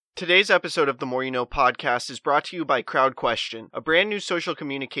Today's episode of the More You Know podcast is brought to you by CrowdQuestion, a brand new social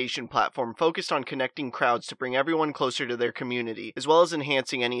communication platform focused on connecting crowds to bring everyone closer to their community, as well as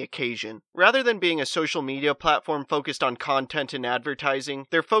enhancing any occasion. Rather than being a social media platform focused on content and advertising,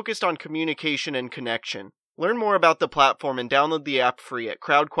 they're focused on communication and connection. Learn more about the platform and download the app free at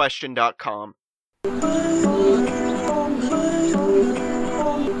crowdquestion.com.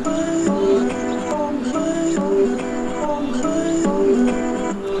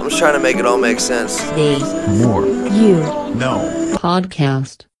 I'm just trying to make it all make sense. The More You No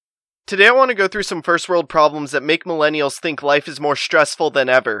Podcast. Today I want to go through some first world problems that make millennials think life is more stressful than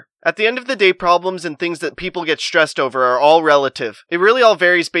ever. At the end of the day, problems and things that people get stressed over are all relative. It really all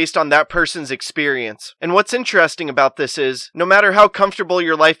varies based on that person's experience. And what's interesting about this is, no matter how comfortable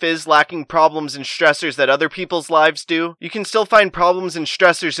your life is lacking problems and stressors that other people's lives do, you can still find problems and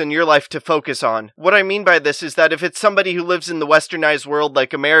stressors in your life to focus on. What I mean by this is that if it's somebody who lives in the westernized world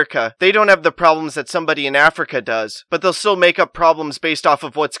like America, they don't have the problems that somebody in Africa does, but they'll still make up problems based off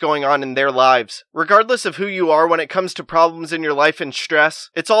of what's going on in their lives. Regardless of who you are when it comes to problems in your life and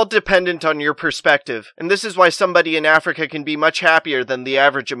stress, it's all dependent on your perspective, and this is why somebody in Africa can be much happier than the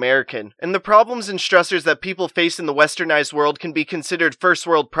average American. And the problems and stressors that people face in the westernized world can be considered first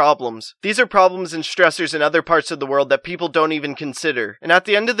world problems. These are problems and stressors in other parts of the world that people don't even consider, and at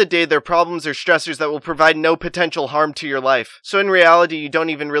the end of the day, they're problems or stressors that will provide no potential harm to your life, so in reality, you don't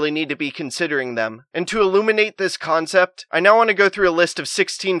even really need to be considering them. And to illuminate this concept, I now want to go through a list of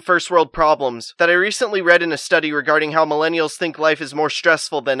 16 first world problems that I recently read in a study regarding how millennials think life is more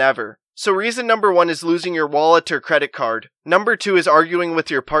stressful than ever. So reason number 1 is losing your wallet or credit card. Number 2 is arguing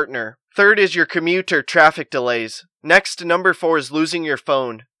with your partner. Third is your commute or traffic delays. Next, number 4 is losing your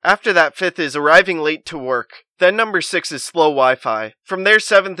phone. After that, 5th is arriving late to work. Then number 6 is slow Wi-Fi. From there,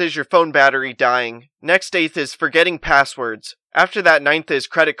 7th is your phone battery dying. Next, 8th is forgetting passwords. After that, 9th is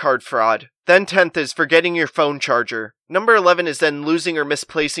credit card fraud. Then 10th is forgetting your phone charger. Number 11 is then losing or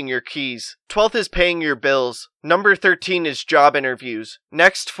misplacing your keys. 12th is paying your bills. Number 13 is job interviews.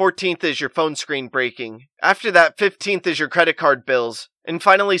 Next, 14th is your phone screen breaking. After that, 15th is your credit card bills. And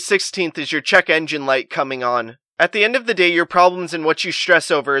finally, 16th is your check engine light coming on. At the end of the day, your problems and what you stress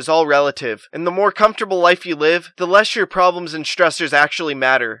over is all relative, and the more comfortable life you live, the less your problems and stressors actually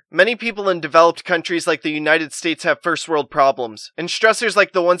matter. Many people in developed countries like the United States have first world problems, and stressors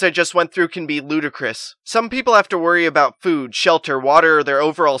like the ones I just went through can be ludicrous. Some people have to worry about food, shelter, water, or their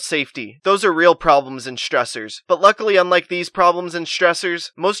overall safety. Those are real problems and stressors. But luckily, unlike these problems and stressors,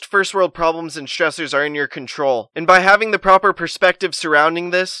 most first world problems and stressors are in your control. And by having the proper perspective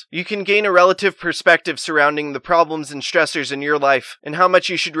surrounding this, you can gain a relative perspective surrounding the problems and stressors in your life, and how much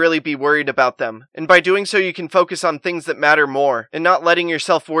you should really be worried about them. And by doing so, you can focus on things that matter more, and not letting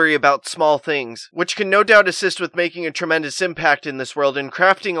yourself worry about small things, which can no doubt assist with making a tremendous impact in this world and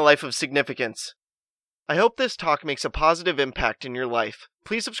crafting a life of significance. I hope this talk makes a positive impact in your life.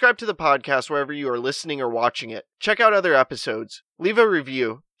 Please subscribe to the podcast wherever you are listening or watching it. Check out other episodes. Leave a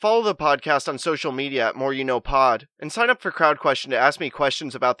review. Follow the podcast on social media at More You Know Pod, and sign up for CrowdQuestion to ask me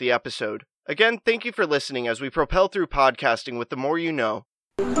questions about the episode. Again, thank you for listening as we propel through podcasting with The More You Know.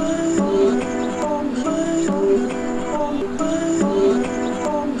 I'm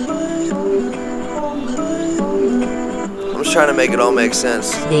just trying to make it all make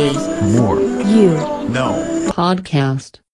sense. The More You No Podcast.